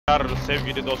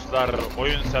Sevgili dostlar,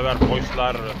 oyun sever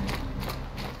boyslar,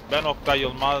 ben Oktay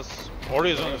Yılmaz.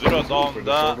 Horizon Zero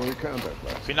Dawn'da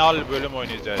final bölüm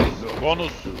oynayacağız.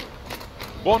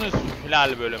 Bonus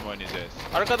final bölüm oynayacağız.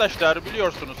 Arkadaşlar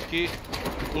biliyorsunuz ki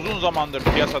uzun zamandır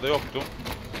piyasada yoktum.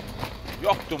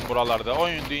 Yoktum buralarda,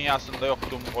 oyun dünyasında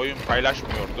yoktum, oyun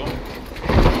paylaşmıyordum.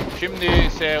 Şimdi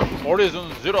ise Horizon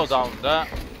Zero Dawn'da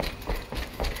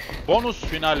bonus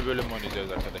final bölüm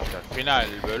oynayacağız arkadaşlar. Final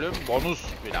bölüm, bonus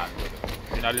final bölüm.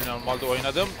 Finali normalde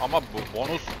oynadım ama bu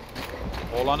bonus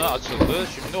olanı açıldı.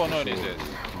 Şimdi onu oynayacağız.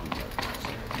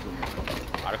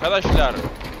 Arkadaşlar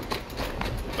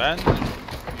ben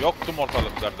yoktum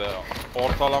ortalıklarda.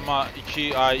 Ortalama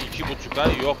 2 ay, 2,5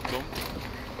 ay yoktum.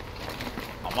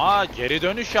 Ama geri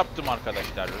dönüş yaptım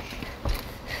arkadaşlar.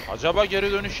 Acaba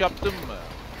geri dönüş yaptım mı?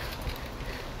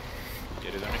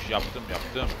 Geri dönüş yaptım.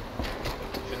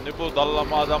 Şimdi bu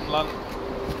dallama adamla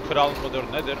kral mıdır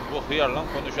nedir? Bu hıyarla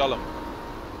konuşalım.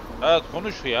 Evet,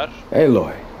 konuş hıyar.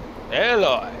 Aloy.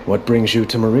 Aloy. What brings you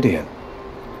to Meridian?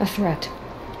 A threat.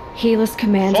 Helis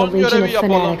commands a legion of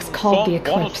fanatics called the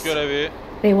Eclipse.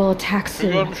 They will attack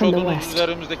soon from the west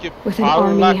with an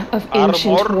army of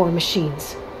ancient war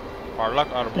machines.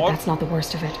 But that's not the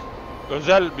worst of it.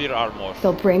 Özel bir armor.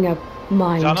 They'll bring a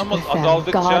mind with them,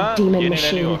 god, demon,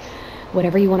 machine,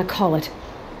 whatever you want to call it.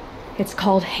 It's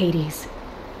called Hades.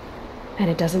 And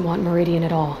it doesn't want Meridian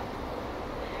at all.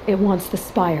 It wants the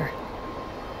Spire.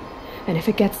 And if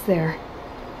it gets there,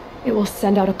 it will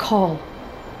send out a call,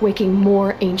 waking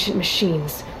more ancient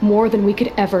machines, more than we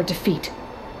could ever defeat.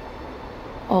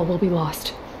 All will be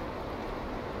lost.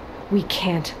 We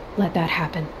can't let that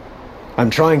happen. I'm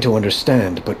trying to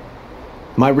understand, but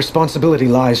my responsibility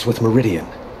lies with Meridian.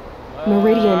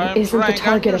 Meridian isn't the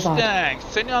target of ours.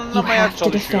 You have to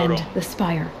defend the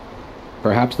Spire.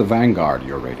 Perhaps the Vanguard,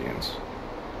 Your Radiance.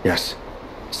 Yes.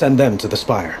 Send them to the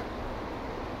Spire.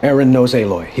 Aaron knows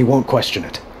Aloy. He won't question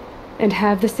it. And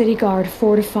have the city guard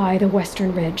fortify the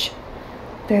western ridge.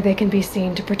 There they can be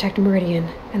seen to protect Meridian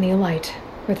and the Elite,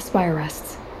 where the Spire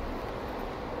rests.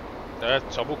 Evet,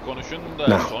 çabuk konuşun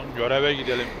da son göreve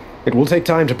gidelim. It will take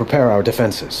time to prepare our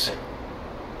defenses.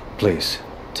 Please,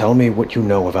 tell me what you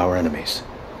know of our enemies.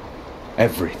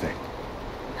 Everything.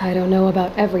 I don't know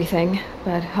about everything,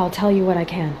 but I'll tell you what I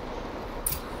can.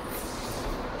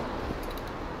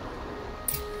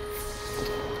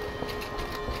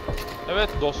 Evet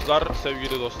dostlar,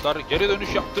 sevgili dostlar, geri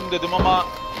dönüş yaptım dedim ama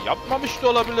yapmamış da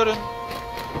olabilirim.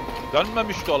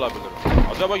 Dönmemiş de olabilirim.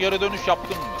 Acaba geri dönüş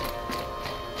yaptım mı?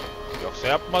 Yoksa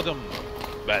yapmadım mı?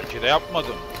 Belki de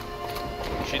yapmadım.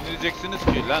 Şimdi diyeceksiniz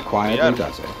ki lan hıyar,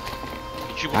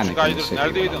 2,5 aydır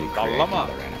neredeydin? Dallama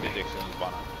diyeceksiniz bana.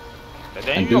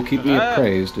 Neden yoktun he?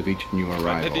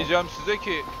 Ben de diyeceğim size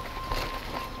ki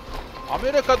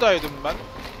Amerika'daydım ben.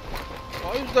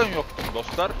 O yüzden yoktum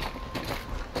dostlar.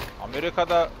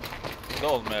 Amerika'da da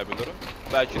olmayabilirim.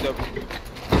 Belki de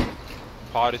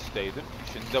Paris'teydim.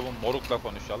 Şimdi de bu morukla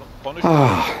konuşalım.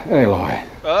 Aloy.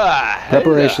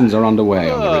 Preparations are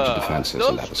underway on the ridge defenses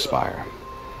and at the Spire.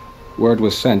 Word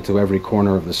was sent to every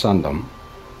corner of the Sundom.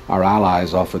 Our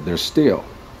allies offered their steel.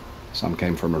 Some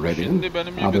came from Meridian,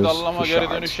 others for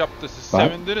shards.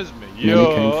 But many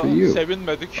came for you.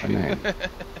 Sevinmedik.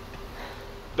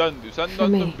 Döndüysen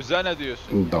döndün, bize ne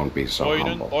diyorsun? Don't be so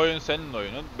humble. Oyun senin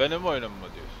oyunun, benim oyunum mu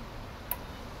diyorsun?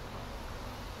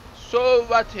 So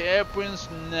what happens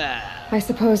now? I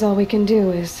suppose all we can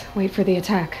do is wait for the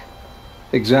attack.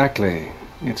 Exactly.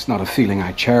 It's not a feeling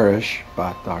I cherish,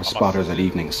 but our spotters at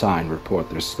Evening Sign report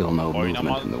there's still no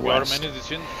movement in the west.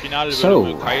 So,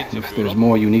 if there's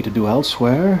more you need to do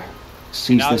elsewhere,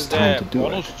 seize this time to do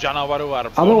it.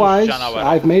 Otherwise,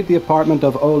 I've made the apartment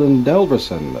of Olin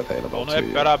Delverson available to you. Onu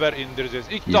hep beraber indireceğiz.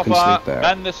 İlk defa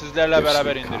ben de sizlerle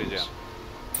beraber indireceğim.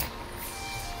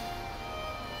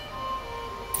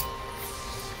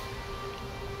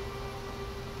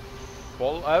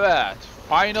 Evet,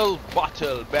 Final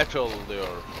Battle diyor.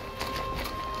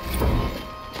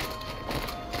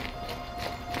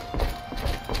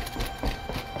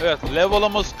 Evet,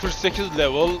 level'ımız 48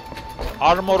 level.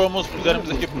 Armor'umuz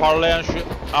üzerimizdeki parlayan şu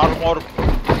armor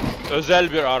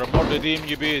özel bir armor. Dediğim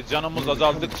gibi canımız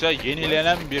azaldıkça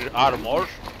yenilenen bir armor.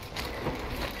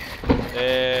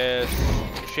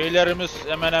 Şeylerimiz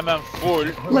hemen hemen full.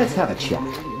 Let's have a chat.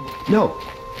 No,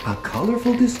 a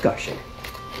colorful discussion.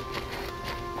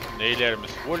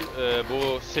 Neylerimiz full?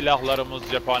 Bu silahlarımız,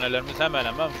 cephanelerimiz hemen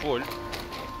hemen full.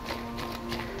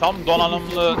 Tam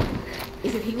donanımlı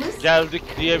geldik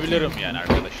diyebilirim yani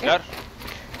arkadaşlar.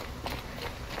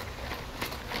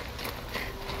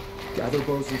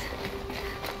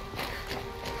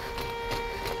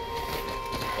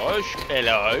 Koş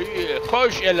Eloy,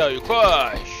 koş Eloy,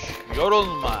 koş.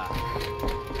 Yorulma.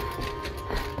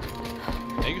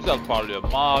 Ne güzel parlıyor,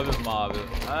 mavi mavi.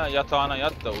 Ha, yatağına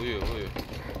yat da uyu, uyu.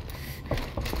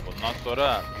 Bundan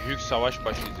sonra büyük savaş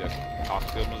başlayacak.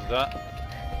 Kalktığımızda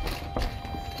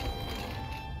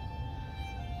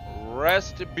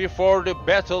Rest before the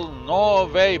battle, no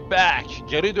way back.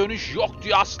 Geri dönüş yok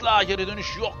diyor, asla geri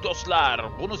dönüş yok dostlar.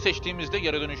 Bunu seçtiğimizde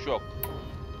geri dönüş yok.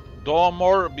 No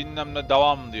more bilmem ne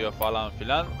devam diyor falan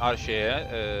filan. Her şeye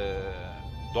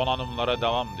donanımlara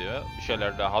devam diyor. Bir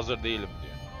şeylerde hazır değilim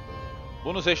diyor.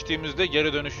 Bunu seçtiğimizde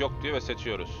geri dönüş yok diyor ve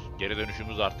seçiyoruz. Geri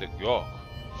dönüşümüz artık yok.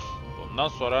 Bundan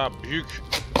sonra büyük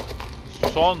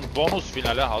son bonus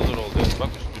finale hazır olacağız. Bak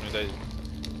üstünü de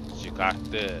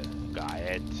çıkarttı.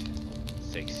 Gayet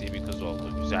seksi bir kız oldu.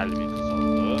 Güzel bir kız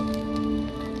oldu.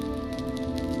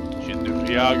 Şimdi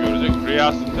rüya görecek.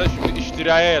 Rüyasında şimdi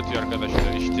iştiraya yatıyor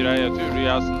arkadaşlar. İştiraya yatıyor.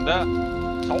 Rüyasında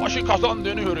savaşı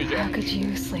kazandığını görecek.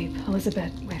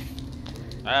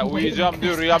 Uyuyacağım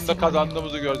diyor. Rüyamda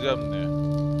kazandığımızı göreceğim diyor.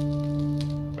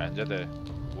 Bence de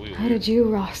uyu. How did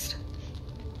you rust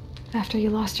after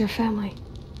you lost your family?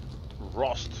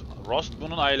 Rost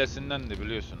bunun ailesindendi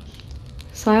biliyorsunuz.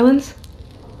 Silence?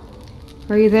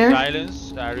 Are you there?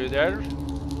 Silence, are you there?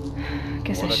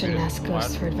 Guess I shouldn't ask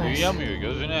ghosts for advice. Uyuyamıyor,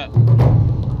 gözüne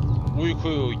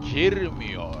uyku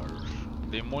girmiyor.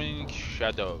 The Morning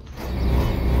Shadow.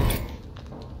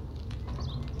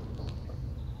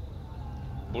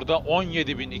 Burada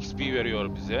 17.000 XP veriyor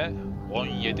bize.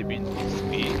 17.000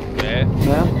 XP ve...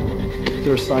 Ma'am,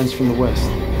 there are signs from the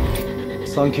west.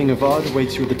 Sun King Avad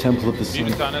waits you at the Temple of the Sun.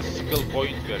 Bir tane skill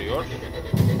point veriyor.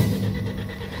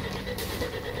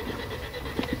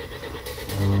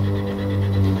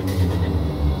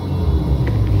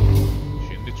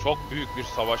 Şimdi çok büyük bir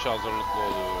savaşa hazırlıklı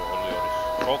oluyoruz.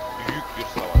 Çok büyük bir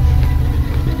savaş.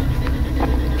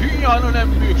 Dünyanın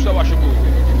en büyük savaşı bu.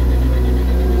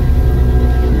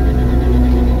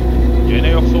 Gene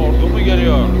yoksa ordu mu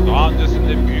geliyor? Daha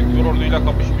öncesinde büyük bir orduyla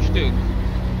kapışmıştık.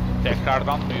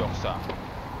 Tekrardan mı yoksa?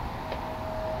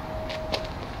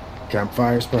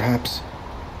 Campfires, perhaps?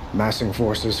 Massing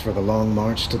forces for the long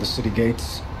march to the city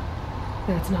gates?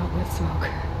 That's not with smoke.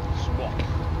 Smoke.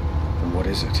 Then what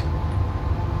is it?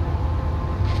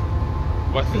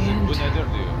 What is it? Bu nedir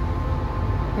diyor.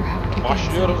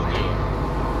 Başlıyoruz diyor.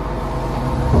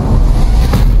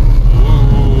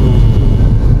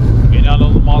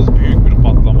 İnanılmaz büyük bir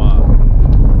patlama.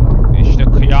 İşte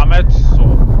kıyamet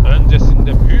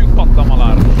öncesinde büyük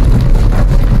patlamalar.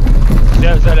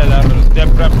 Zelzeleler,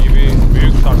 deprem gibi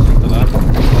büyük sarsıntılar.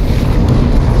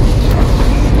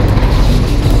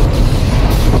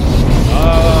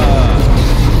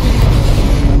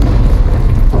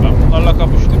 Ben bunlarla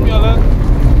kapıştım ya lan.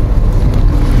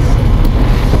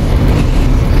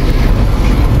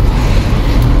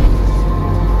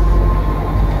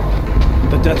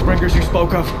 The Deathbringers you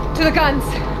spoke of? To the guns!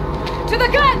 To the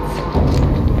guns!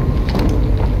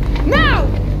 Now!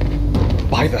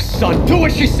 By the sun, do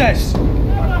what she says!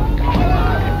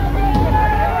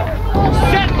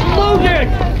 Set loaded!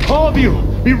 All of you,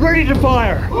 be ready to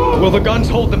fire! Will the guns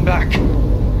hold them back?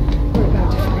 We're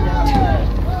about to find out.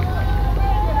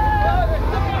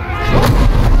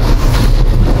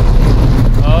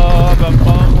 Ben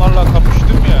bunlarla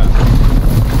kapıştım ya.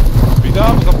 Bir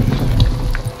daha mı kapışacağım?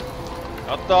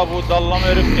 Hatta bu dallama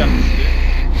herif gelmişti.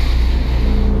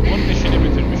 Bunun işini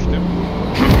bitirmiştim.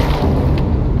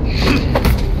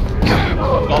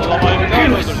 Dallamayı bir daha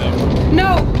mı öldüreceğim?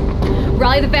 No!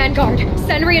 Rally the vanguard.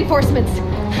 Send reinforcements.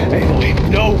 Aloy,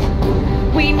 no!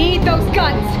 We need those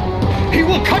guns! He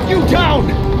will cut you down!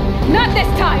 Not this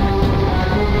time!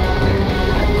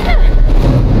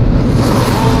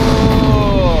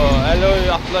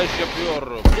 Aloy atlayış yapıyor.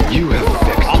 You have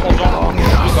fixed Amazon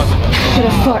büyük adını. Should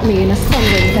have fought me in a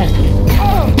sundering then.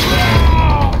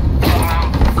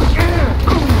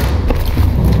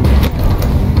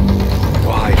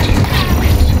 Why do you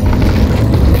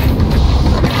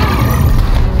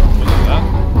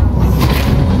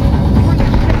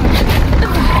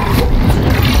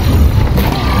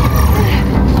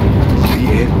the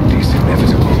end is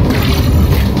inevitable.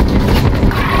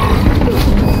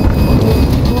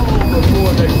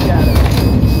 Before they gather.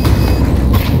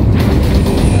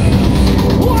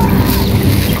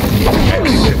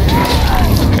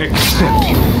 Accept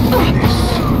this.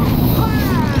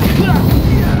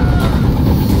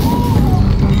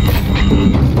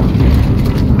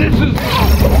 This is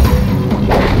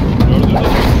Gördünüz mü?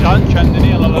 Can kendini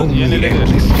yeniledi.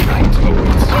 endless night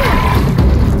awaits.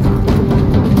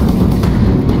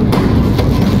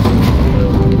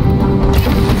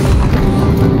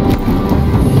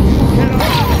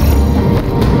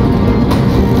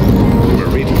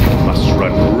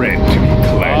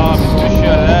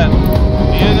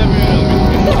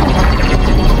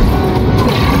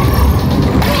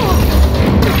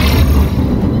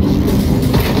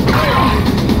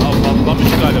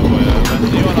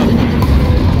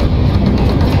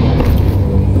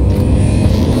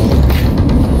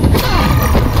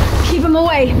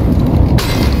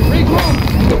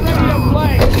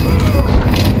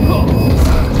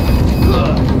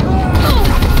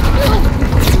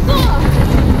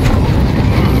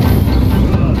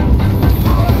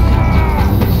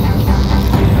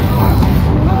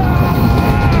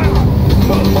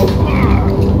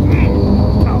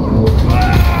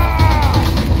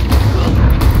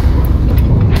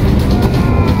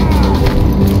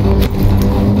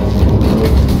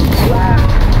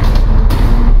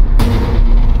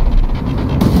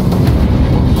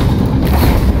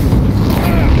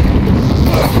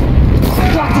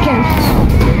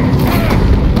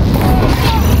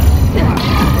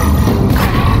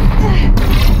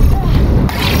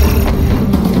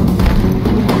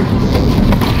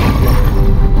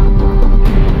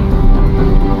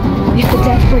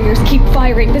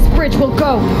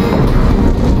 go.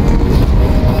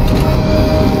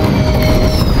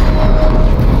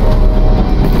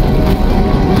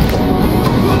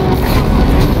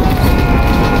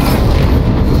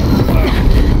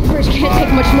 Bridge can't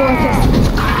take much more of this.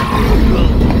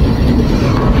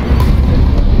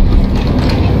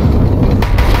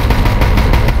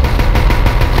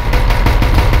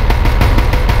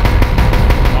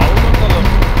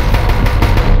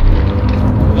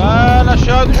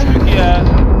 Aşağı düştük ya.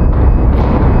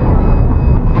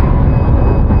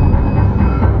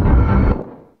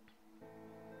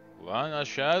 Ulan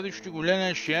aşağı düştük, ulan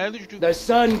aşağı düştük. The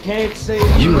sun can't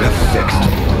save You have vexed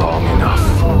me long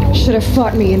enough. Should have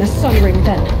fought me in a sun ring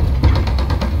then.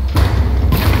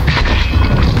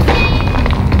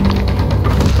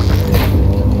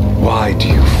 Why do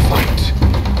you fight?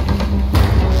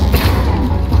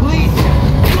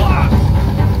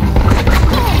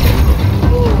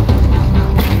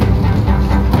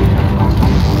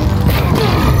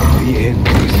 The end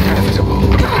is inevitable.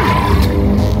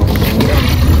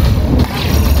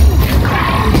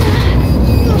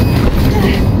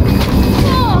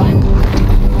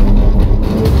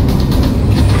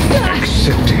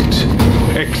 Accept it.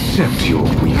 Accept your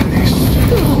weakness.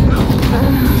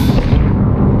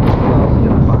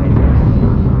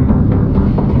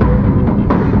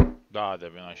 Daha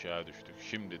demin aşağı düştük.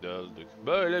 Şimdi de öldük.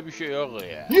 Böyle bir şey yok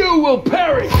ya. You will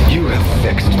perish! You have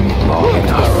vexed me long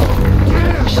enough.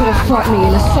 Should have fought me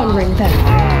in a sun ring then.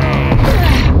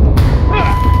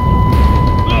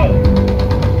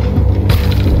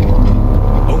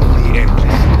 Only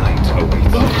endless night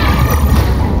awaits.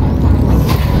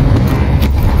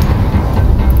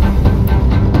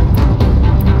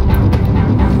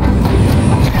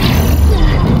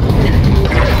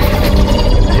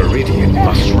 Meridian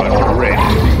must run red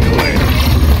to be cleansed.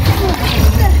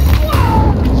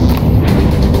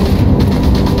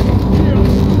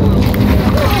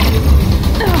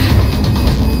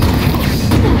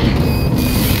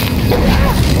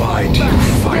 Why do you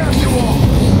fight?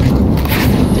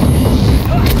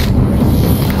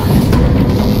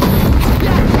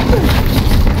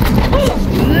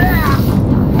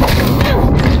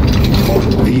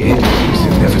 The end is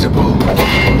inevitable.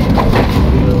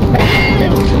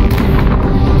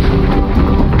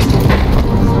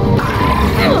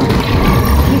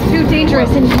 He's too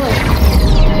dangerous in close.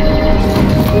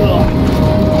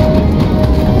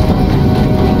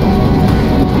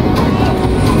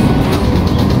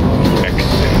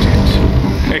 Accept it.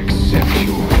 Accept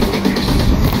your weakness.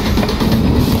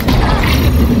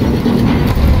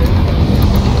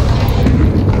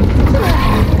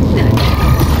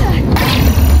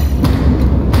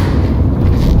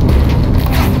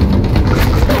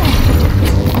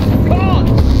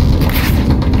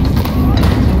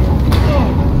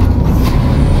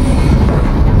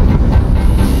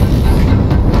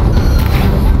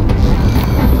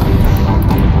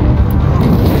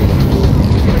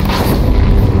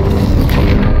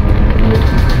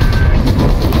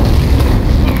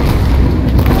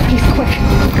 He's quick.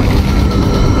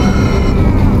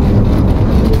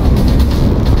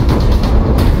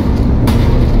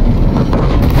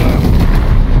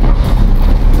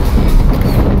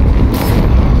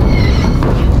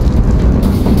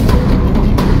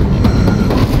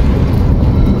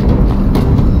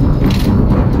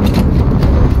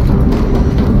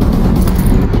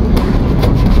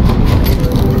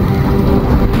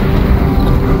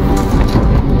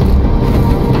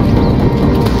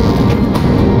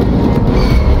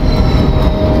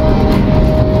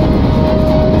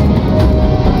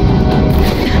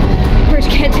 Bridge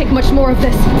can't take much more of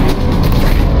this.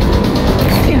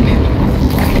 Damn him.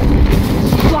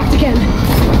 Blocked again.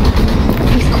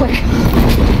 He's quick.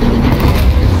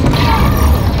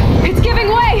 It's giving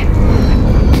way!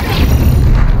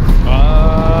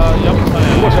 Yapma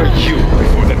ya. What are you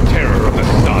before the terror of the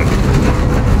sun?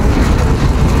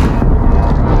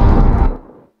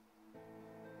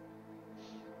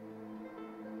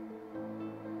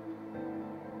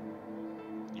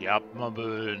 Yapma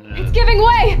böyle. It's giving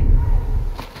way!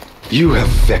 You have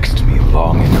vexed me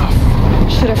long enough.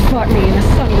 Should have fought me in a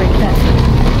sun ring then.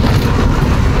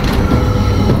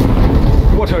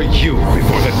 What are you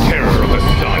before the terror of the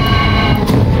sun?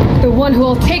 The one who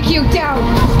will take you down!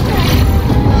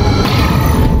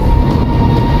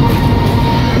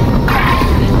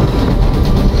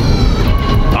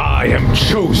 I am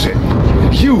chosen.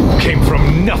 You came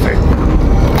from nothing.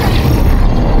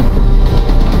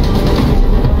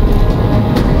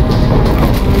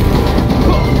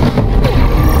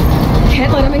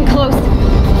 Can't let him in close.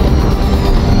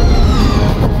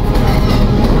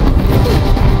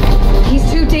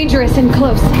 He's too dangerous in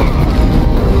close.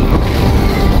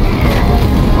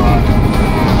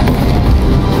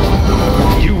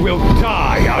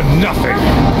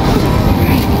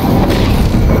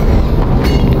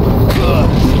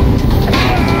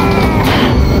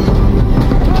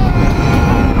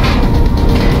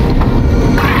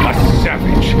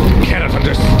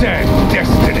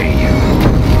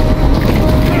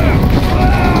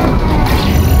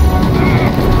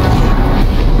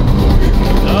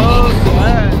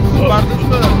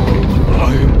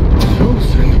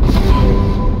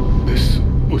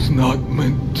 not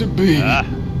meant to be.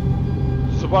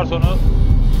 Spor sonu.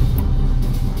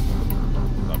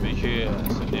 Tabii ki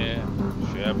seni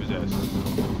şey yapacağız.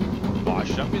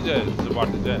 Bağışlamayacağız,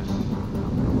 zıbartacağız.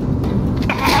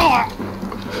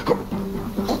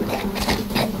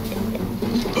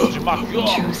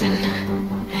 Chosen.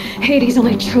 Hades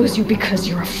only chose you because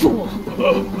you're a fool.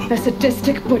 A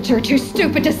sadistic butcher too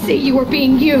stupid to see you were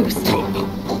being used.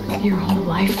 Your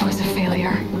whole life was a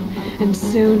failure. And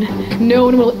soon, no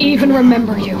one will even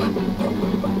remember you.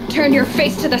 Turn your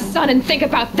face to the sun and think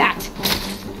about that.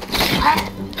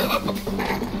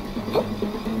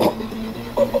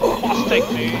 Bas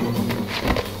tekmeyi.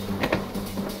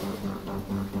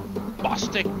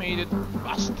 Bas tekmeyi.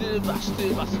 Bastı,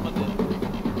 basmadı.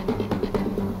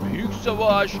 Büyük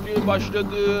savaş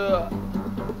başladı.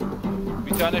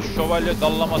 Bir tane şövalye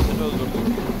dallamasını öldürdü.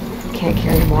 Can't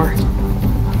carry more.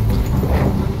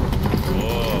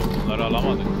 Oo, bunları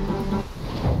alamadık.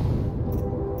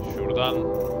 Şuradan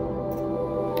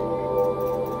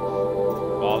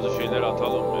bazı şeyleri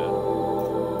atalım ya.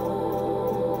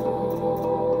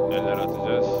 Neler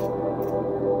atacağız?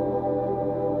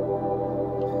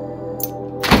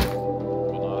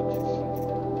 Bunu at.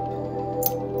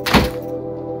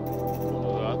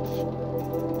 Bunu da at.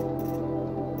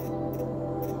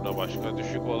 Burada başka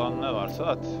düşük olan ne varsa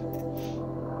at.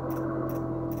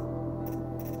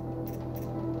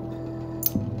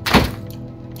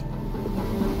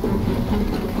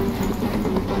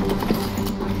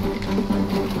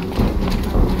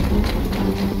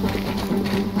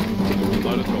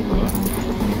 Bunları topla.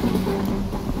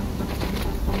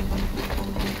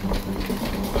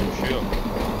 Burada bir şey yok.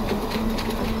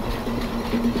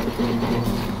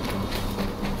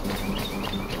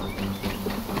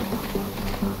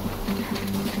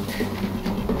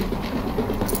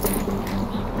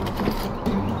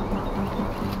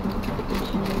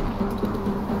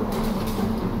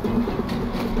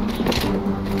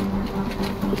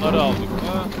 Bunları aldık mı?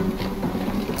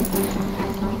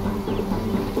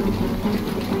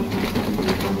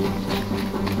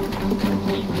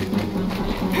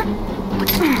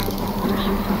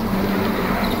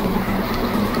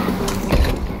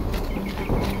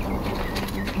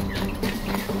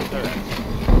 Evet.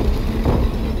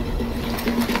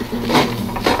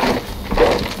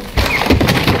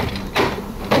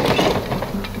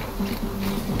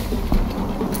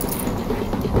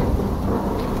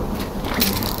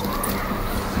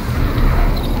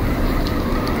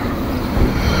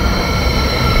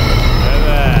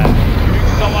 Evet. Büyük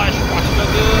savaş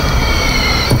başladı.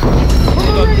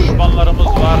 Burada düşmanlarımız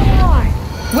var.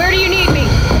 Where do you need me?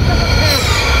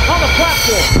 On the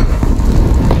platform.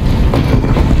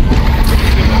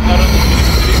 Bunların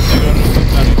birlikte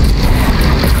görüntüleri.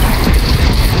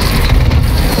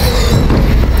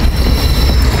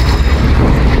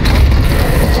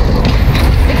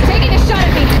 It's taking a shot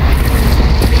at me.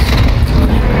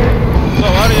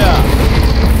 Burada var ya.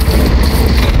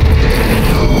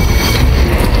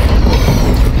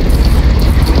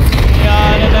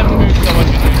 Dünyanın en büyük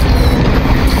savaşını.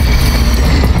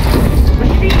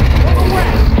 Machine on the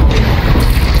west.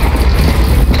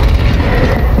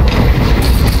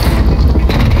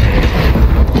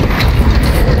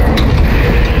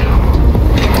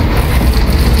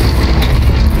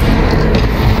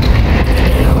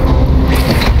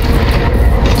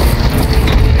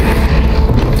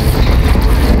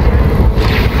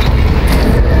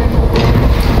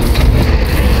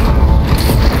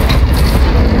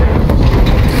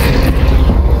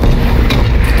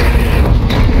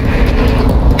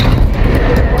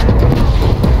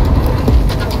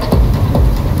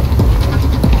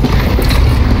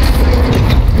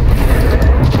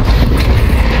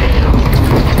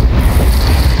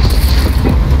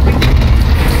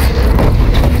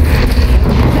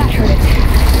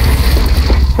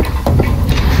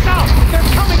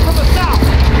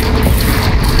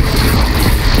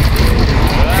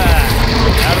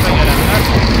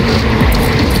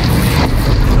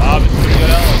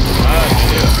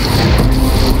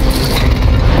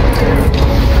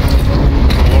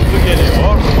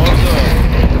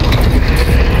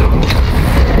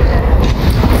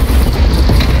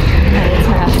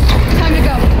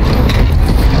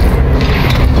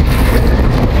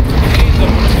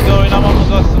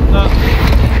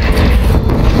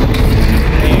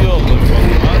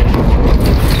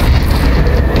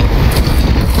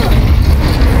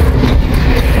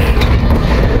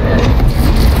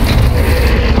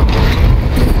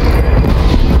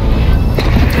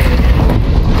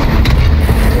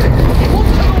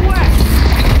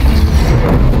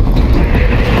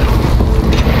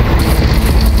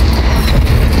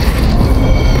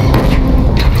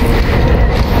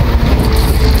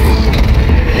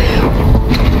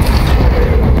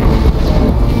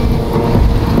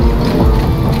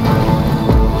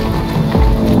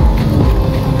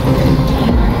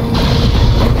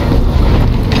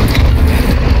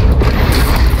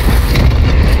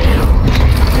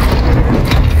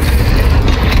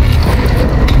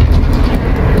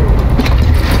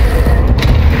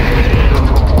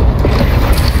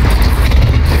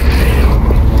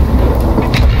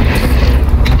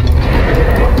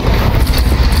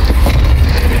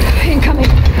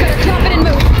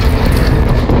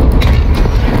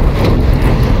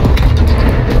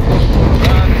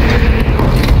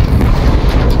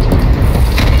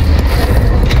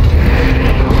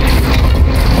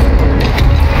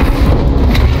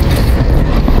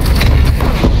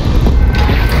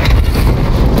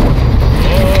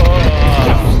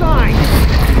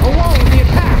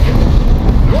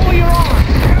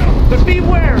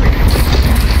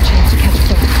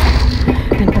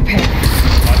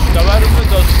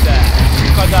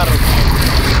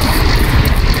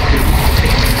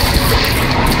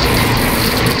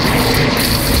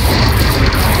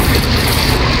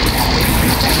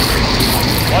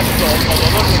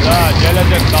 Da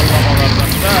gelecek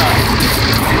sallamalardan da.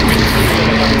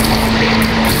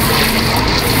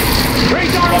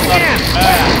 Ulanlar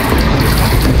gitme.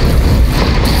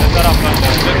 Ne taraftan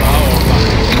gelecek? Aha oradan.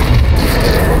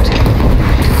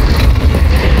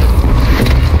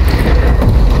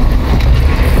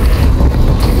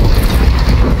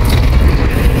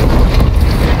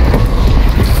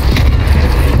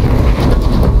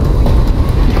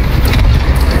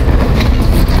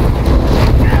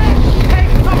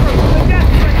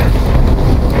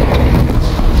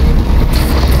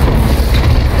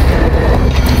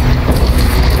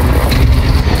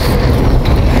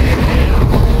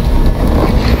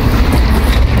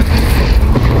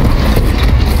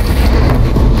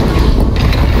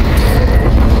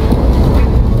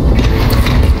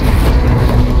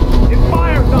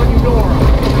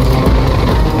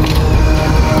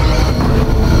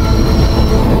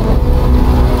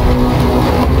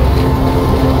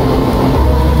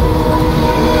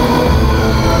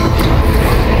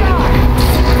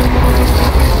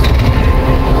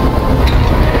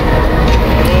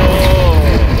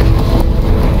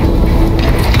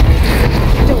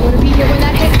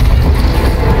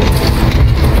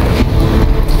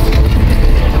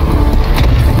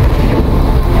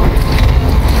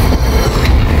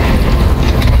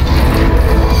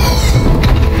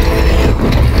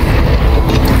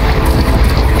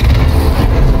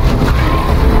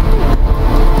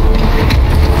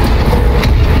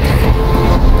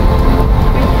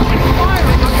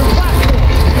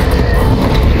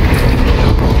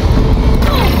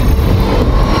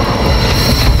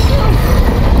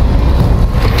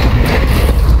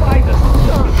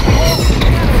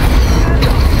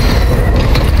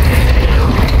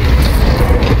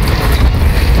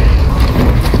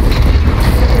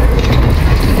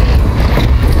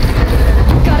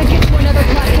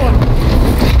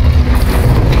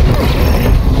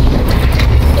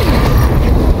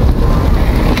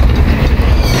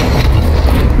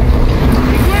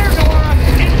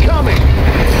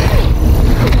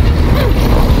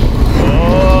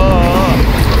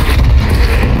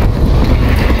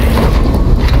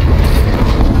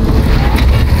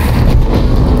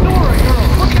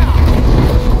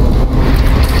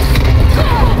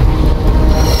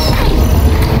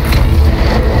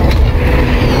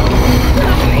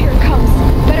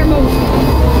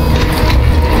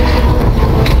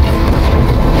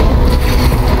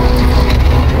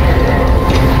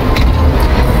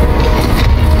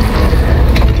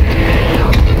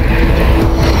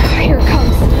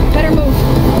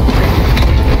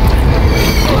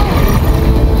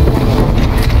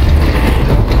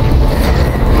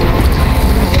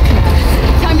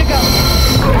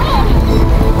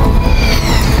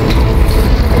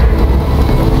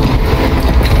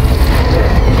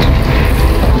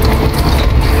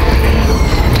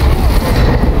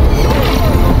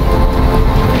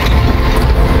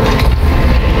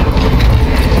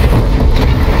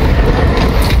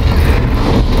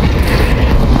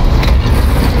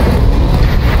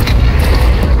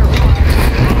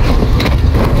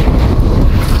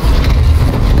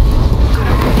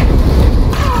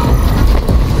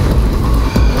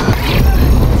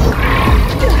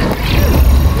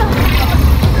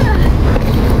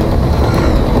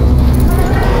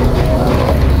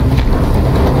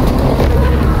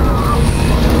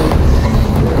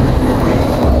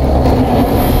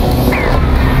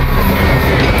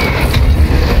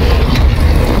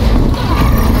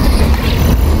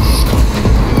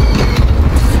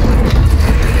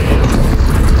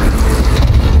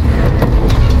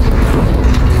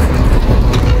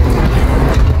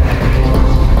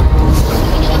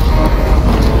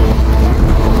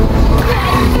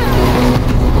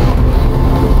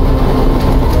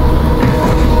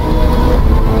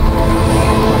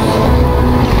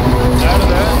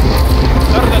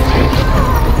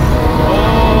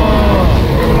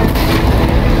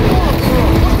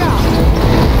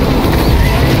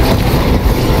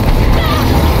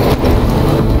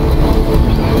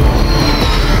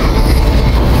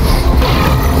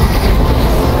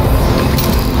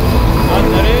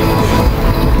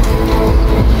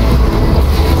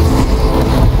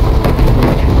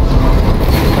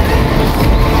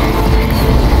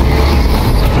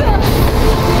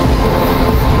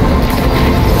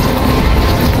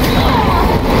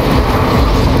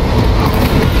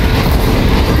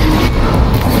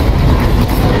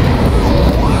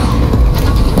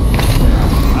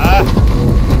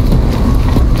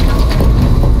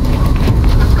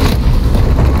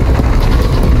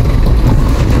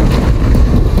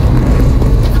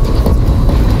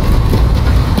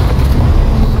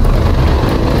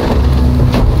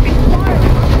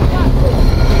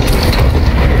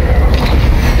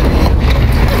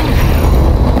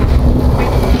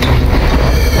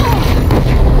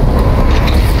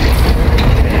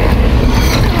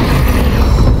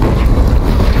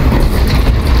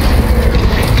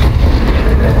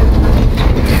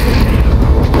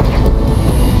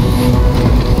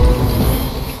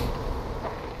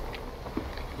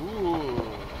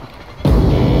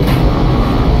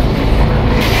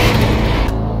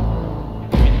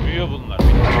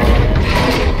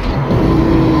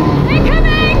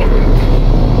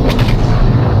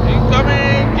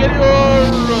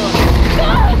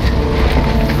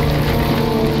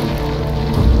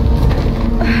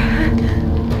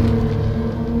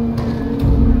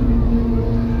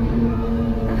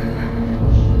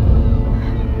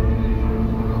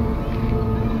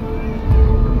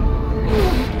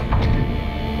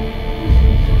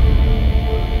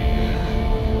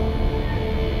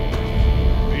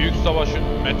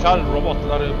 metal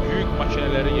robotları, büyük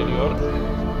makineleri geliyor.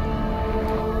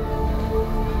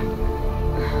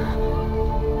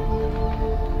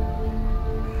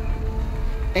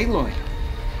 Aloy.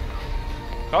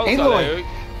 Kalk Aloy.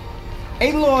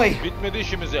 Aloy. Bitmedi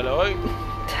işimiz Aloy.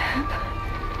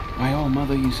 My old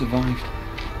mother, you survived.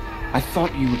 I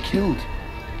thought you were killed.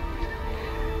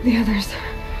 The others,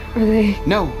 are they?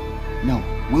 No,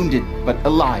 wounded, but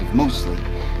alive, mostly.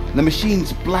 The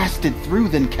machines blasted through,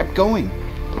 then kept going.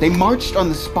 They marched on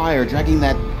the spire, dragging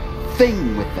that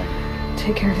thing with them.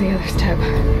 Take care of the others, Teb.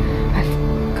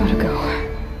 I've gotta go.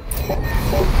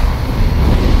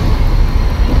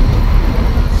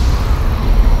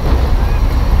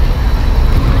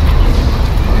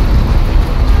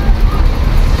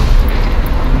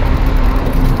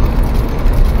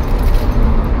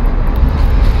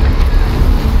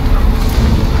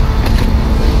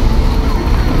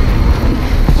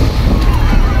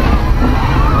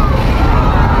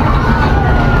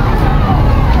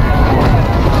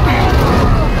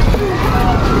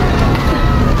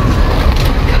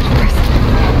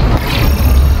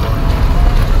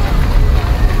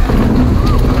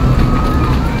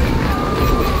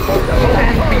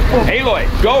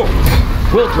 Go!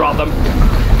 We'll draw them.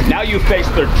 Now you face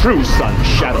their true son,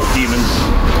 shadow demons.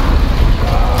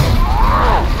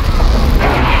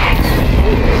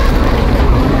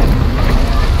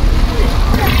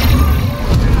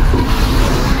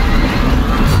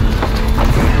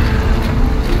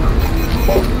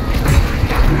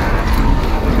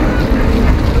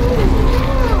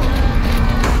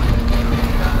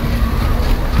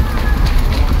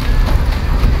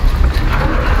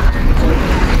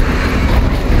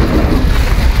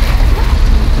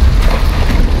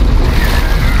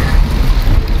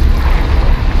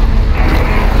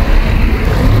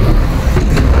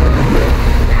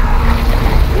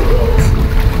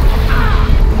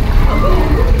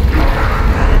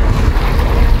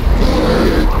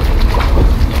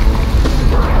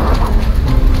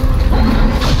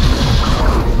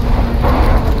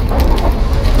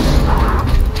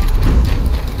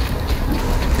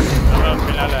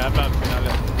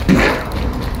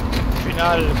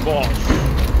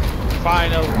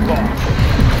 Final boss.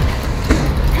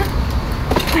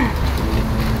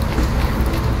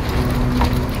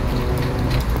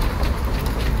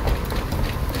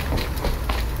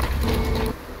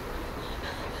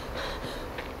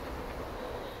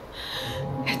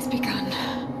 It's begun.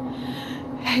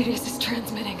 Hades is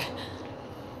transmitting.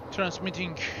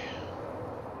 Transmitting.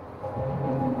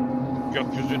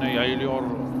 Gökyüzüne yayılıyor.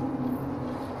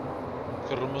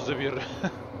 Kırmızı bir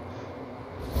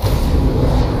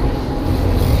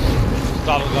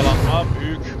dalgalanma,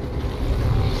 büyük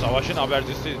savaşın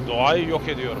habercisi, doğayı yok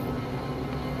ediyor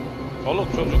bu.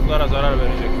 Çoluk çocuklara zarar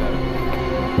verecekler.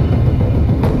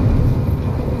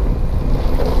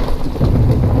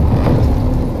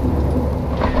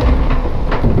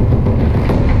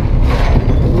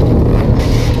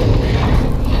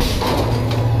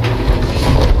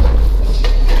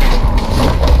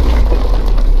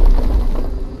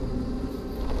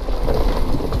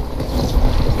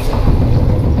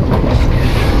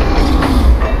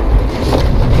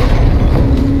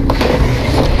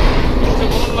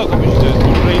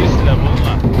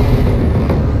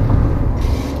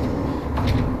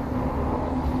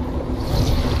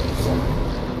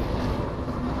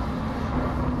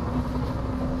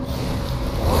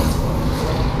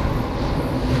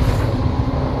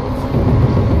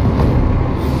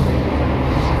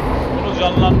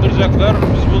 Canlandıracaklar,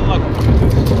 biz bununla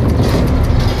kapışacağız.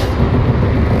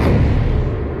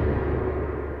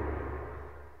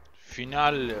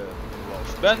 Final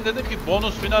boss. Ben dedim ki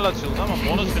bonus final açıldı ama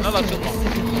bonus final açılmamış.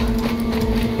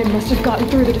 It must have gotten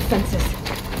through the defenses.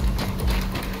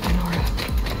 Nora,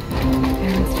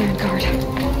 Aaron's vanguard.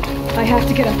 I have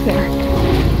to get up there.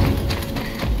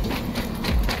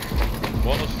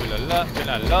 Bonus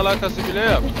finalle alakası bile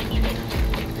yok.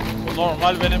 Bu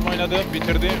normal benim oynadığım,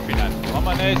 bitirdiğim final.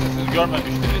 Ama neyse, siz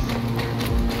görmemiştiniz.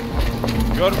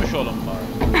 Görmüş olun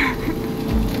bari.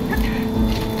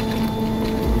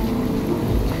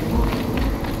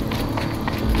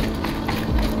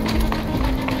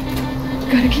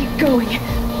 Gotta keep going.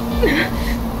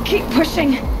 Keep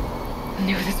pushing.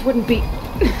 Knew this wouldn't be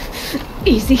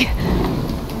easy.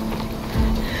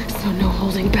 So no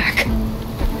holding back.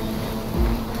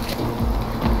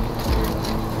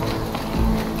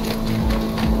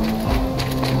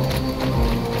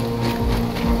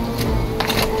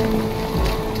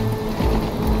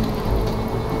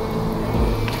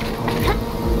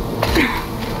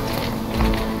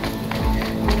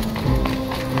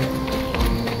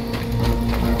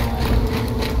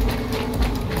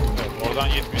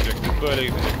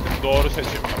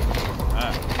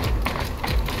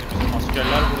 Bizim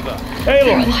askerler burada.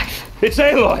 Aloy! It's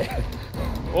Aloy!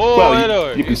 Oh, Well,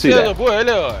 Aloy. you can see that. Bu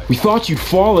Aloy. We thought you'd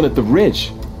fallen at the ridge.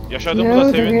 Yaşadığımıza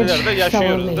No, the sevindiler ridge de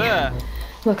yaşıyoruz fell on da.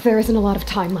 Look, there isn't a lot of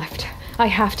time left. I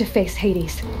have to face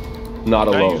Hades.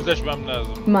 Not Ben alone. yüzleşmem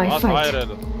lazım. My Hayır, fight. hayır.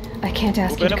 I can't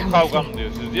ask Bu you to benim come with kavgam me. diyor.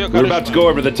 Siz diyor We're about to go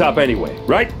karışmayın. over the top anyway,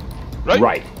 right? Right.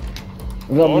 Right.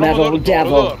 The Doğru metal mudur?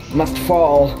 devil Doğrudur. must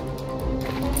fall.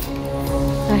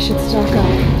 I should stock up.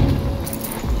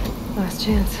 Last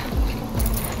chance.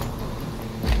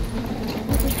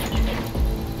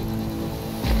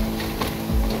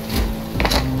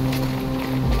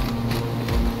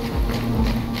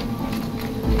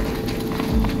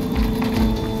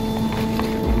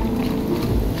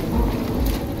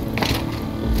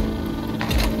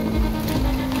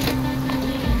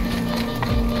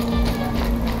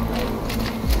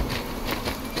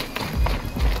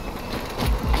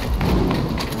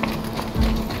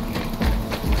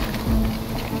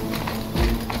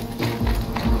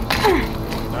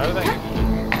 Nereden gidiyor?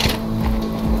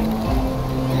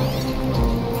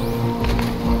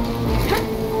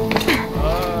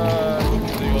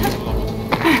 Şimdi de yolu bulamadım.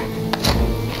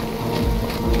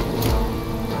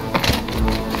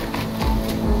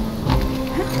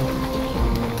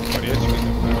 Yukarıya çıkacağım.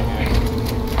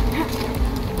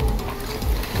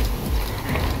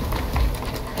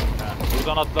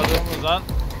 Buradan atladığımız an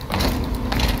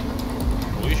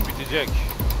bu iş bitecek.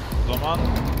 O zaman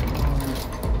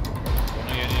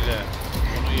bunu yenile.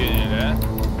 Bunu yenile.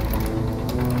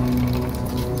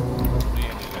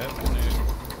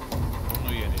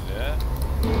 Bunu yenile.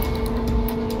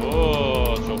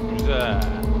 Oo, çok güzel.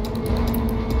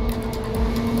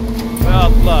 Ve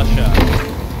atla aşağı.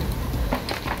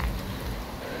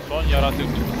 Son yaratık.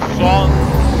 Son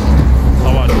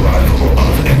savaş.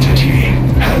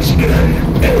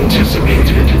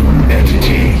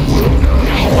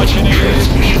 Bu makineyi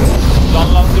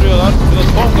canlandırıyorlar. Burada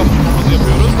son kapışmamızı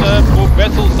yapıyoruz ve bu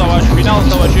battle savaş, final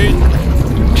savaşı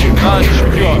daha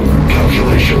çıkıyor.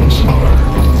 Calculations are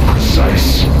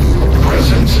precise.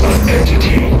 Presence of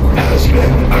entity has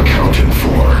been accounted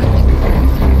for.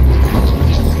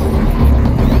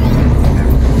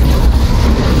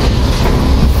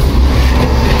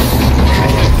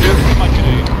 Dirildi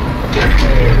makineyi.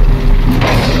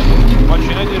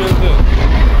 Makine dirildi.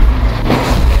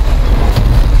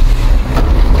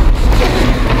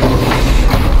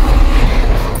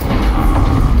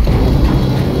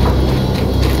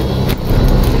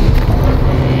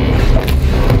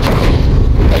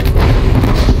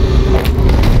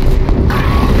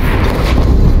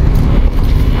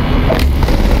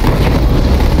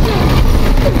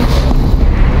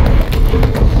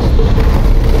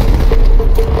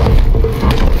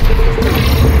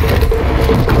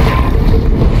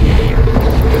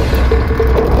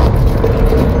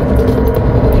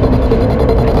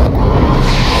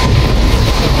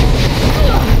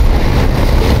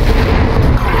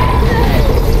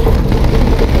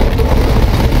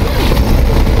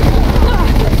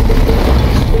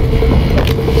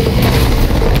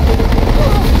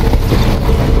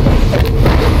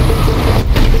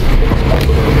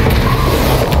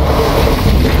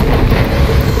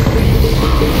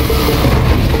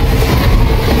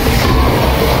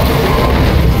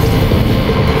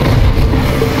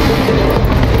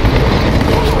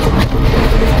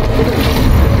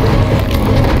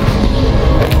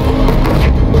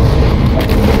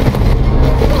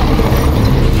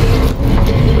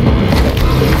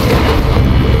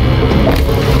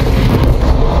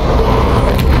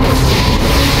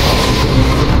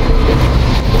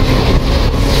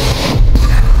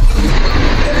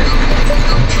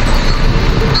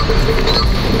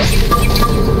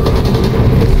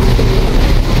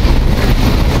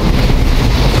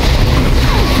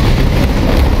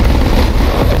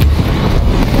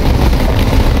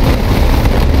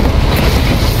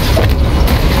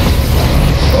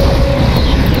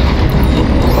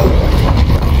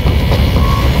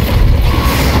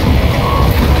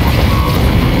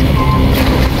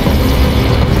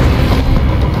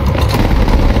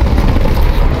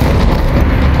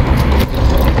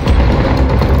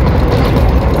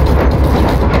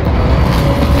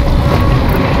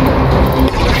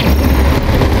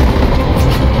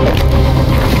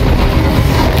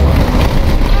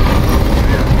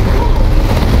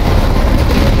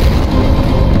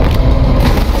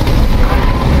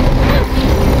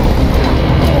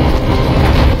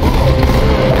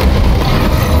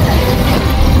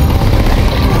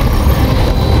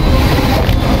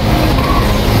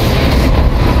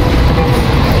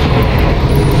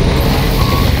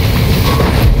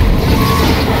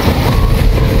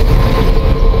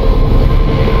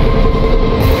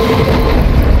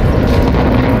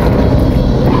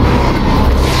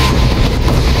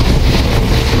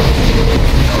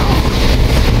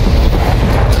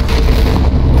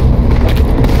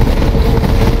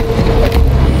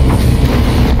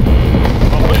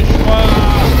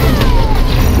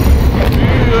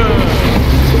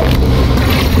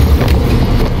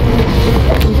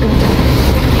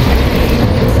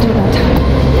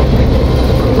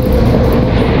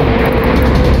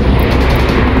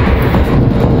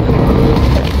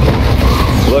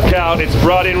 it's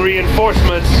brought in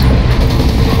reinforcements.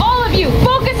 All of you,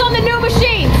 focus on the new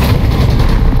machines!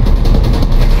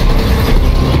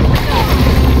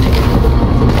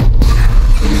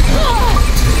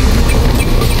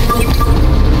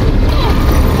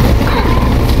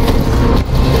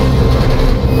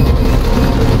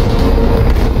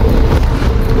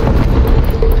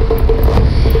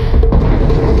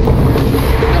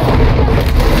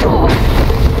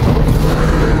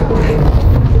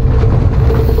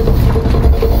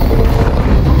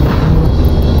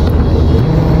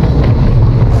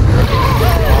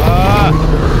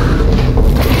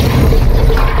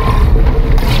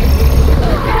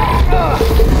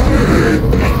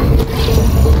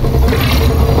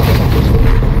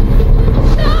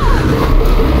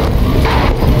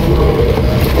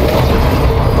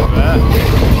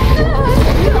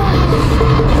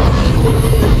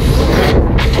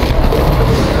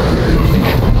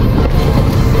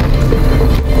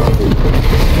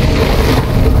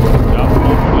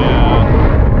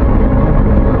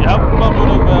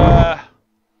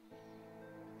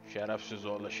 Şerefsiz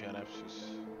oğlu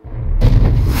şerefsiz.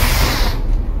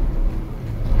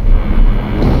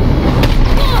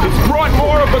 It's brought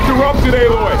more of the corrupted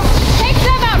Aloy. Take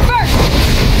them out first!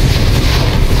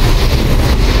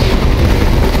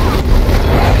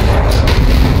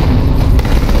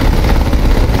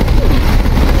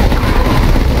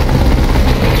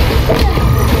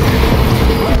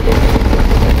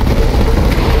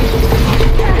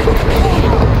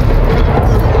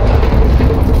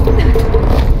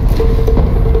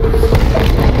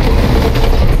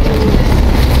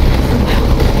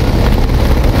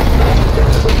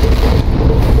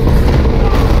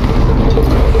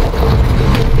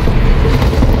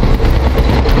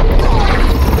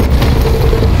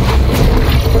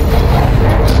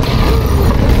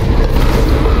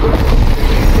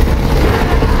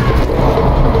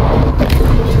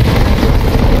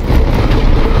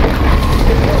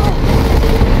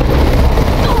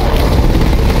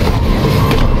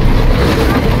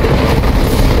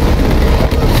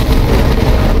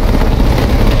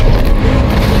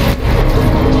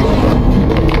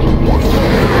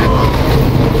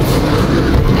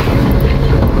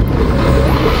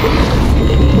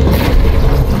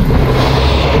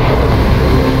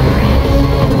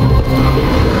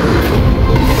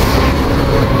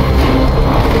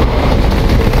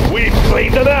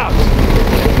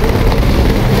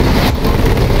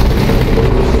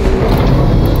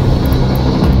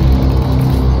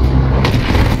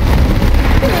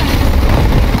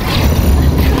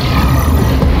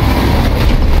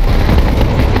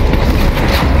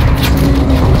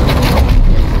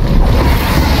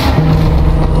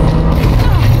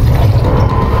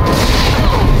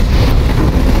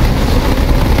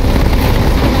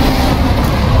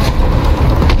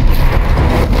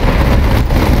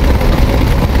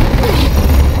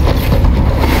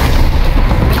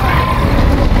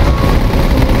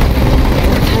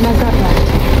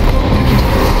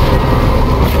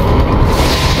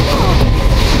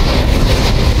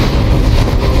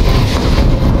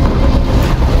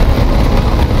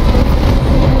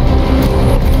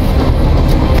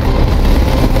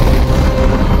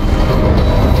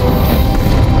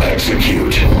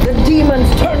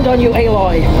 on you,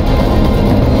 Aloy.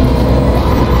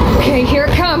 Okay, here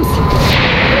it comes.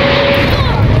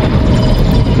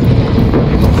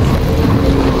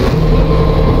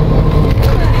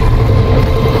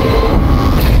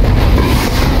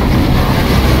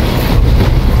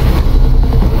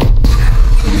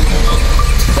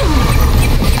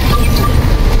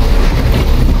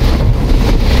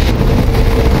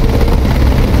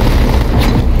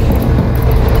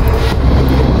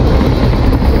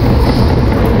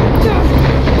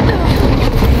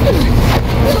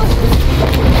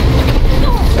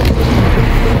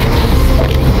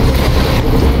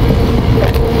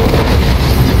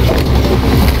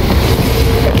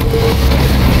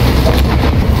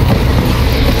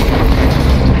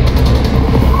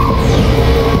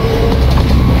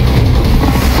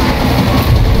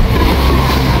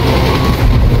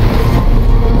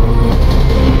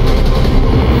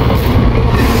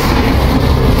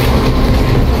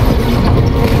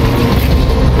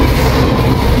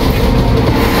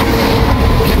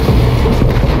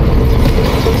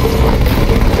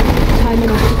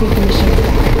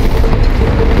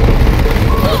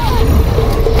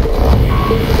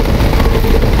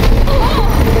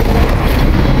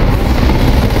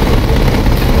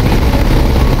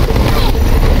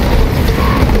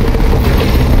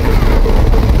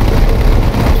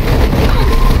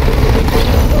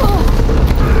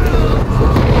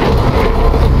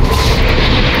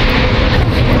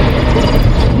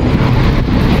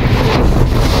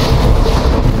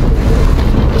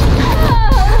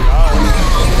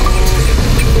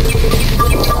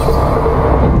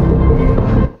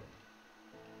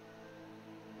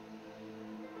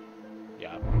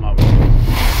 Yapma.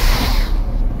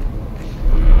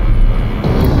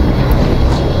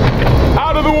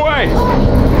 Out of the way!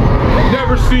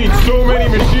 Never seen so many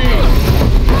machines!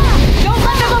 Don't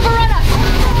let them overrun us!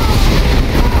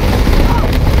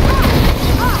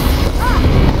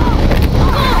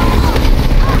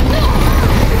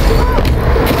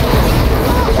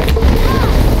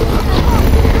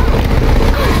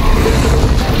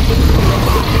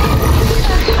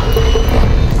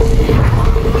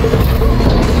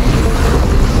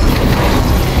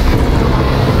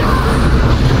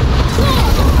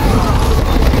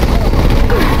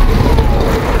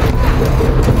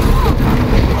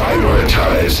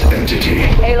 Entity.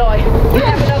 Aloy, we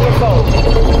have another foe.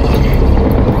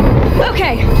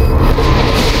 Okay.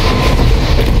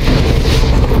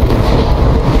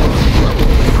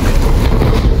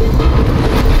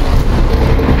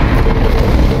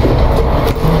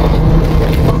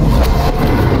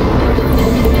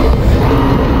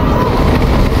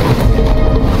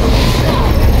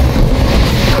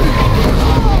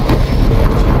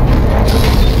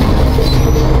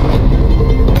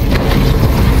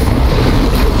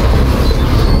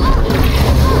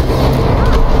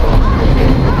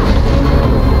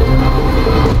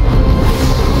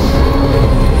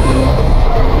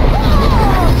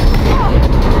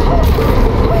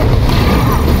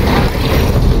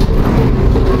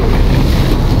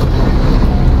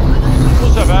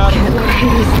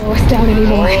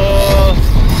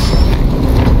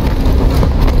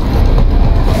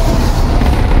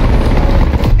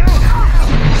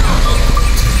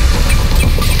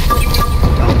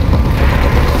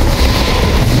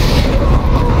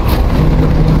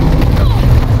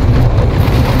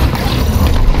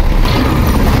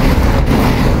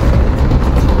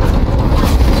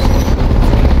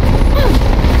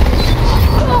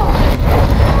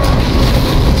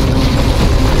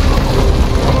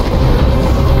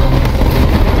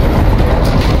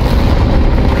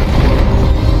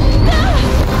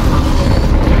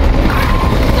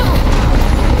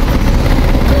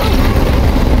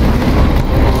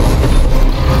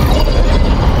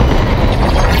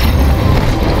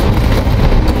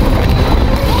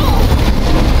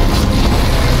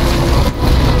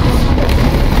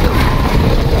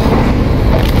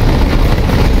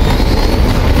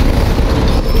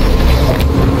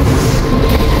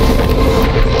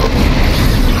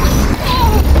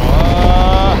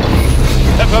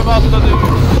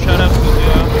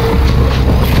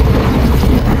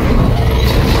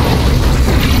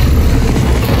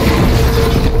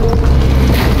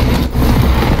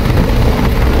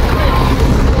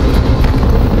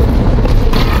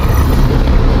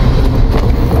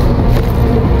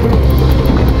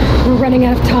 running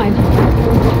out of time.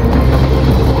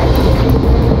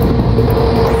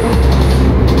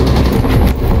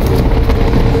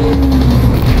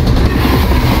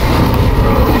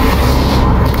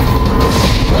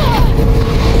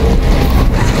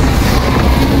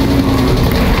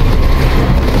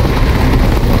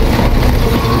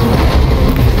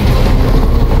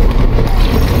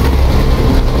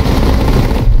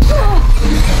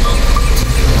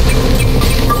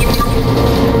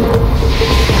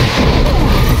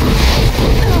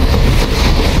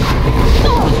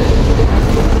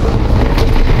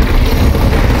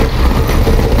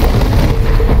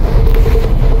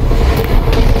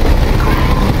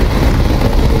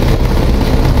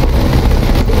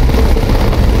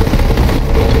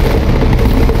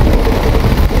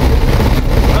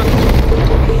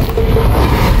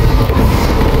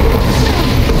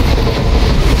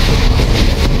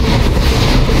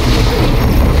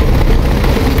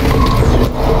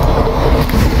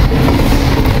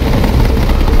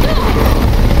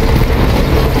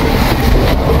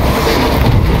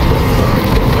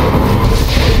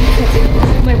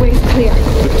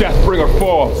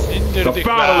 The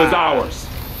battle is ours.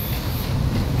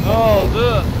 Ne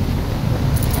oldu?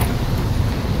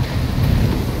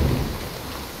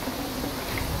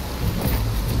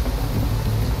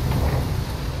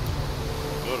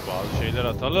 Dur, bazı şeyler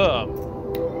atalım.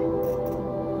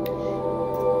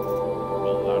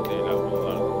 Bunlar değil ha,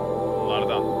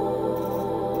 bunlardan.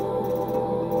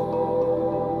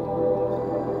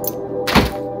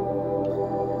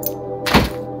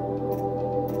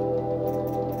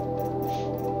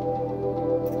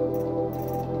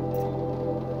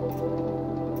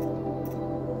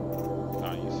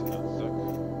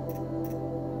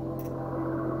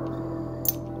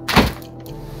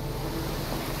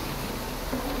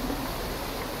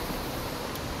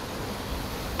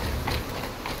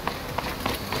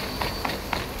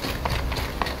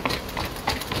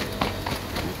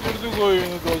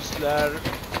 Oyunu dostlar.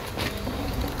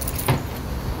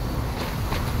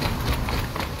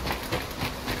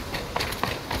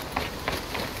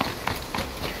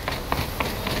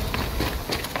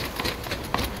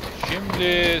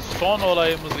 Şimdi son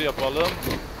olayımızı yapalım.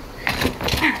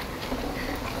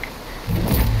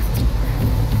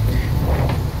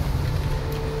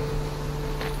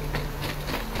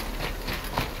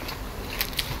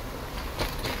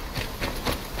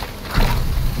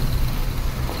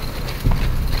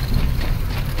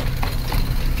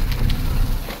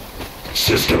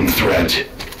 System threat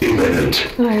imminent.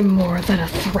 I'm more than a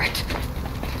threat.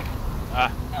 Ah.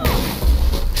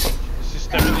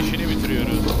 Sistemin işini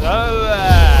bitiriyoruz. Evet.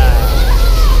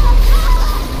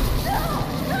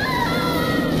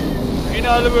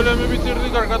 Final bölümü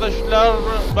bitirdik arkadaşlar.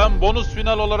 Ben bonus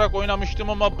final olarak oynamıştım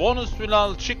ama bonus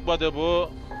final çıkmadı bu.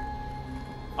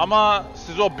 Ama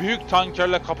siz o büyük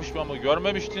tankerle kapışmamı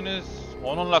görmemiştiniz.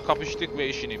 Onunla kapıştık ve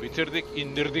işini bitirdik.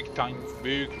 İndirdik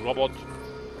büyük robot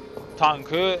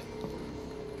tankı.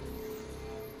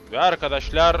 Ve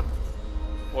arkadaşlar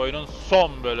oyunun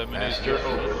son bölümünü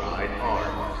izliyorsunuz.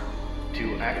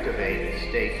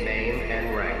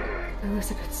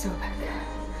 Elizabeth Sobek.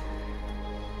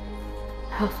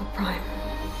 Alpha Prime.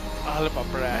 Alpha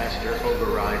Prime. Master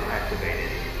override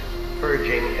activated.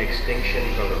 Purging extinction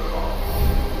protocol.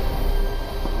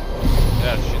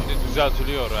 Evet, şimdi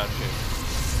düzeltiliyor her şey.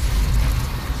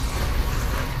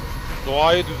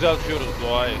 Doğayı düzeltiyoruz,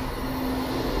 doğayı.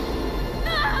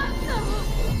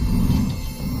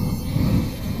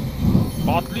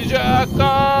 Patlayacak!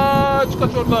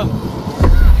 Kaç oradan!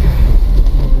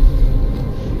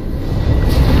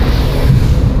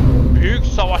 Büyük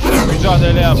savaşla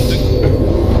mücadele yaptık.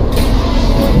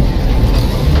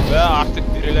 Ve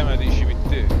artık dirilemedi, işi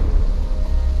bitti.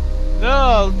 Ne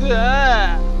oldu he?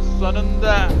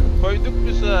 Sonunda koyduk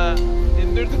mu sana?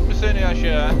 İndirdik mi seni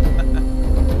aşağı?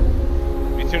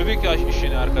 Bitirdik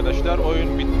işini arkadaşlar,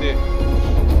 oyun bitti.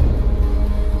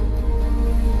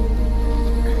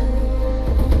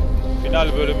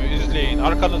 Final bölümü izleyin,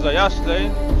 arkanıza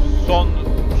yaslayın, son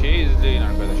şeyi izleyin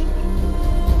arkadaşlar.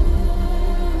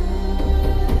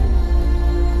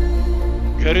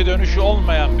 Geri dönüşü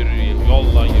olmayan bir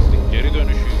yolla girdik, geri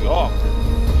dönüşü yok.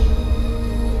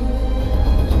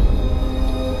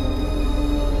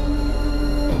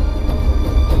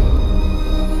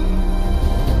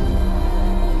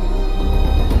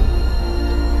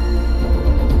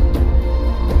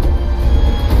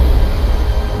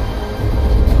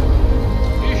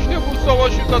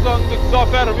 Savaşı kazandık,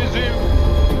 zafer bizim.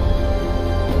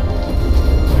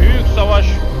 Büyük savaş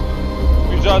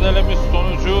mücadelemiz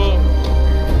sonucu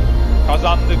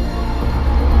kazandık.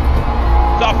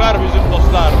 Zafer bizim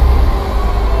dostlar.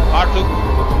 Artık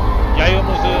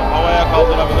yayımızı havaya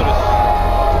kaldırabiliriz.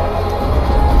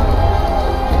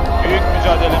 Büyük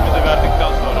mücadelemizi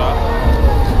verdikten sonra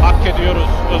hak ediyoruz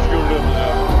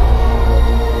özgürlüğümüzü.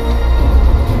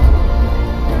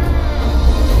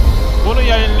 Bunu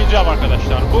yayınlayacağım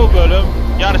arkadaşlar. Bu bölüm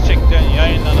gerçekten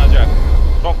yayınlanacak.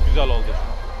 Çok güzel oldu.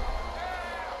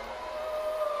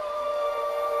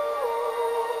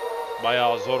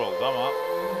 Bayağı zor oldu ama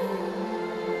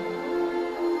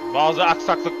bazı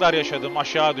aksaklıklar yaşadım.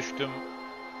 Aşağı düştüm.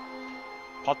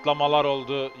 Patlamalar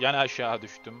oldu. Yine aşağı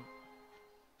düştüm.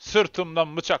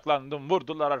 Sırtımdan bıçaklandım.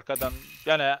 Vurdular arkadan.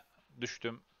 Yine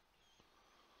düştüm.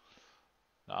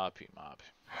 Ne yapayım abi?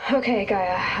 Okay,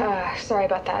 Gaia. Sorry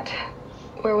about that.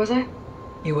 Where was I?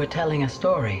 You were telling a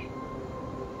story.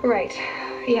 Right.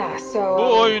 Yeah, so...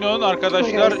 Bu oyunun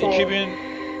arkadaşlar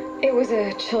It was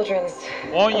a children's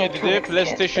 17'de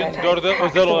PlayStation 4'e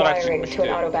özel olarak çıkmıştı.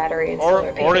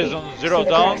 Horizon Zero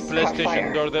Dawn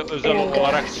PlayStation 4'e özel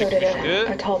olarak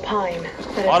çıkmıştı.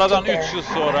 Aradan 3 yıl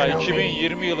sonra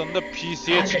 2020 yılında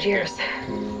PC'ye çıktı.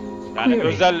 Yani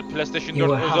özel PlayStation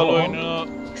 4 özel oyununu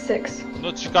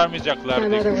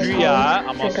çıkarmayacaklardı güya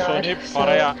ama Sony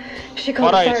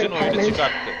para için oyunu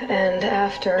çıkarttı.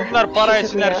 Bunlar para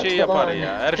için her şeyi yapar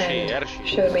ya, her şeyi.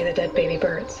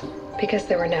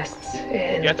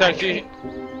 Yeter ki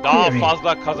daha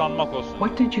fazla kazanmak olsun.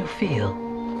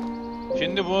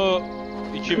 Şimdi bu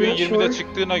 2020'de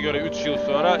çıktığına göre 3 yıl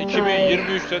sonra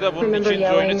 2023'te de bunun ikinci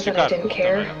oyunu çıkarttı.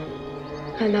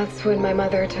 And that's when my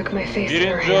mother took my face in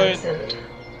her hands and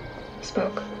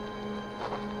spoke.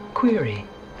 Query.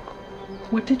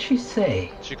 What did she say?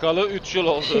 Çıkalı 3 yıl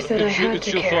oldu.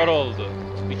 3 yıl sonra oldu.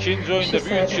 İkinci oyunda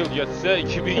bir 3 yıl geçse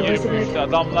 2023'te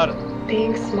adamlar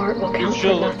 3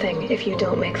 yıl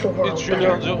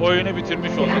önce oyunu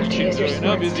bitirmiş oldu. İkinci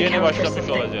oyunu biz yeni başlamış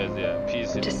olacağız ya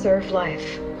PC'de.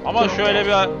 Ama şöyle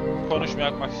bir konuşma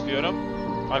yapmak istiyorum.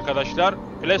 Arkadaşlar,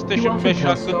 PlayStation 5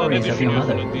 hakkında ne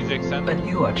düşünüyorsunuz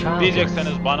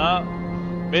diyecekseniz bana,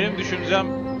 benim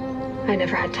düşüncem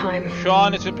şu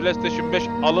an için PlayStation 5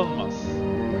 alınmaz.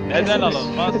 Neden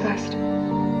alınmaz?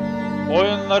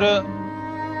 Oyunları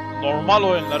normal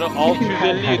oyunları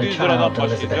 650-700 liradan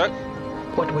başlayacak.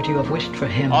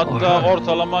 Hatta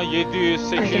ortalama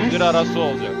 700-800 lira arası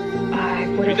olacak.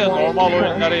 Bir de normal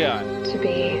oyunları yani.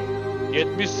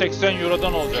 70-80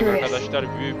 Euro'dan olacak arkadaşlar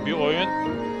bir oyun.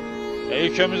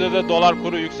 Ülkemizde de dolar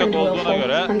kuru yüksek olduğuna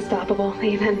göre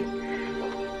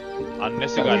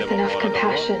annesi galiba bu arada.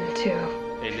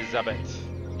 Elizabeth.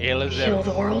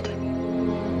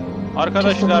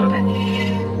 Arkadaşlar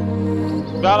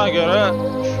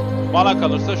bana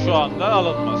kalırsa şu anda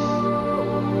alınmaz.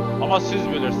 Ama siz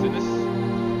bilirsiniz.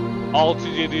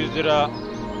 600-700 lira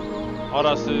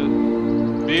arası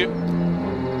bir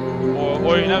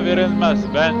oyuna verilmez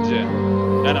bence.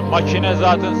 Yani makine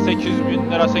zaten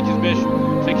 8.000 lira,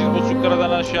 8.5 liradan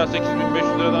aşağı,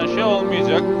 8.500 liradan aşağı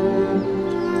olmayacak.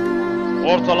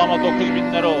 Ortalama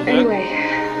 9.000 lira olacak.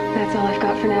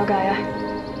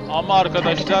 Ama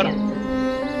arkadaşlar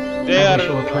değer.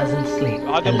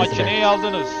 Hadi makineyi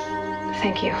aldınız.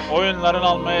 Oyunların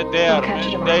almaya değer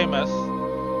mi? Değmez.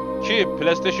 Ki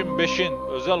PlayStation 5'in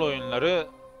özel oyunları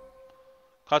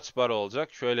kaç para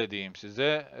olacak? Şöyle diyeyim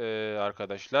size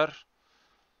arkadaşlar.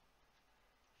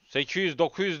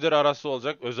 800-900 lira arası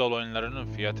olacak özel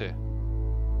oyunlarının fiyatı.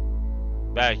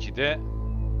 Belki de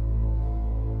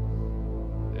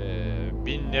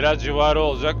 1000 lira civarı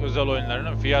olacak özel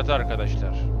oyunlarının fiyatı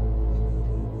arkadaşlar.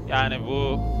 Yani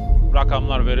bu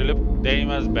rakamlar verilip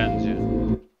değmez bence.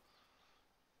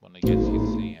 Bunu geç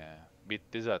gitsin ya.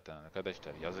 Bitti zaten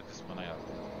arkadaşlar. Yazı kısmına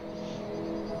yazdım.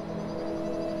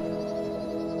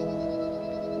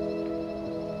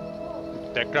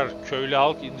 Tekrar köylü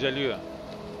halk inceliyor.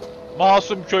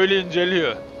 Masum köylü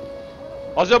inceliyor.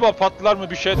 Acaba patlar mı,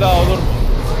 bir şey daha olur mu?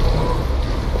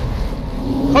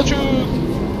 Kaçın!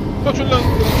 Kaçın lan!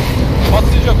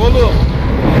 Patlayacak oğlum!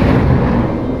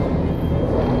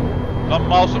 Lan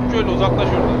masum köylü uzaklaş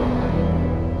oradan.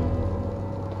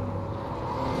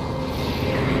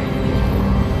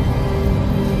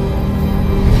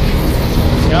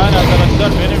 Yani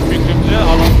arkadaşlar benim fikrimce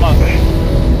alınmaz.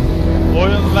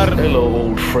 Oyunlar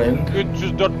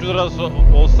 300-400 lirası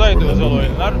olsaydı özel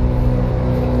oyunlar,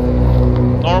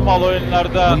 normal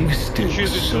oyunlarda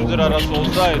 200-300 lira arası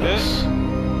olsaydı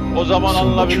o zaman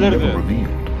alınabilirdi.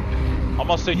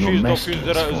 Ama 800-900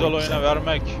 lira özel oyuna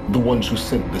vermek,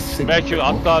 belki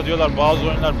hatta diyorlar bazı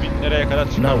oyunlar 1000 liraya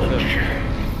kadar çıkabilir.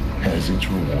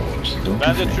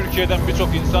 Bence Türkiye'den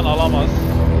birçok insan alamaz.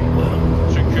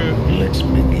 Çünkü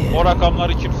o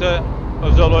rakamları kimse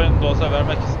özel oyunda olsa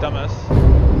vermek istemez.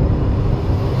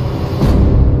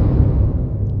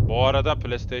 Bu arada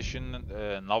PlayStation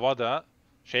Now'da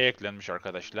şey eklenmiş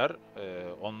arkadaşlar.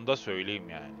 Onu da söyleyeyim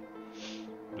yani.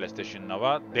 PlayStation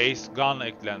Now'a Days Gone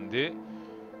eklendi.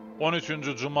 13.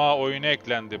 Cuma oyunu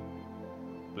eklendi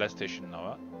PlayStation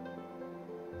Now'a.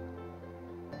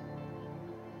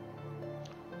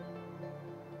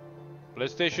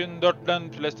 PlayStation 4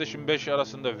 ile PlayStation 5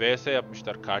 arasında vs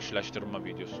yapmışlar, karşılaştırma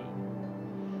videosu.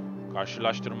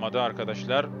 Karşılaştırmada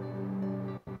arkadaşlar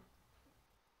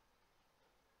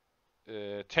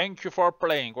thank you for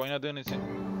playing, oynadığın için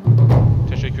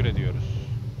teşekkür ediyoruz.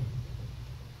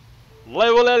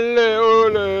 Level 50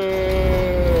 öyle.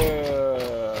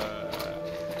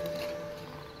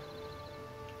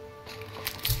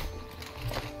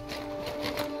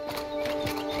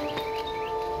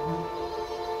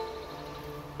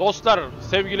 Dostlar,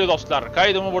 sevgili dostlar,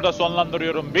 kaydımı burada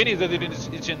sonlandırıyorum. Beni izlediğiniz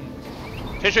için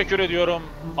teşekkür ediyorum.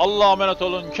 Allah'a emanet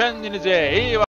olun. Kendinize iyi bakın.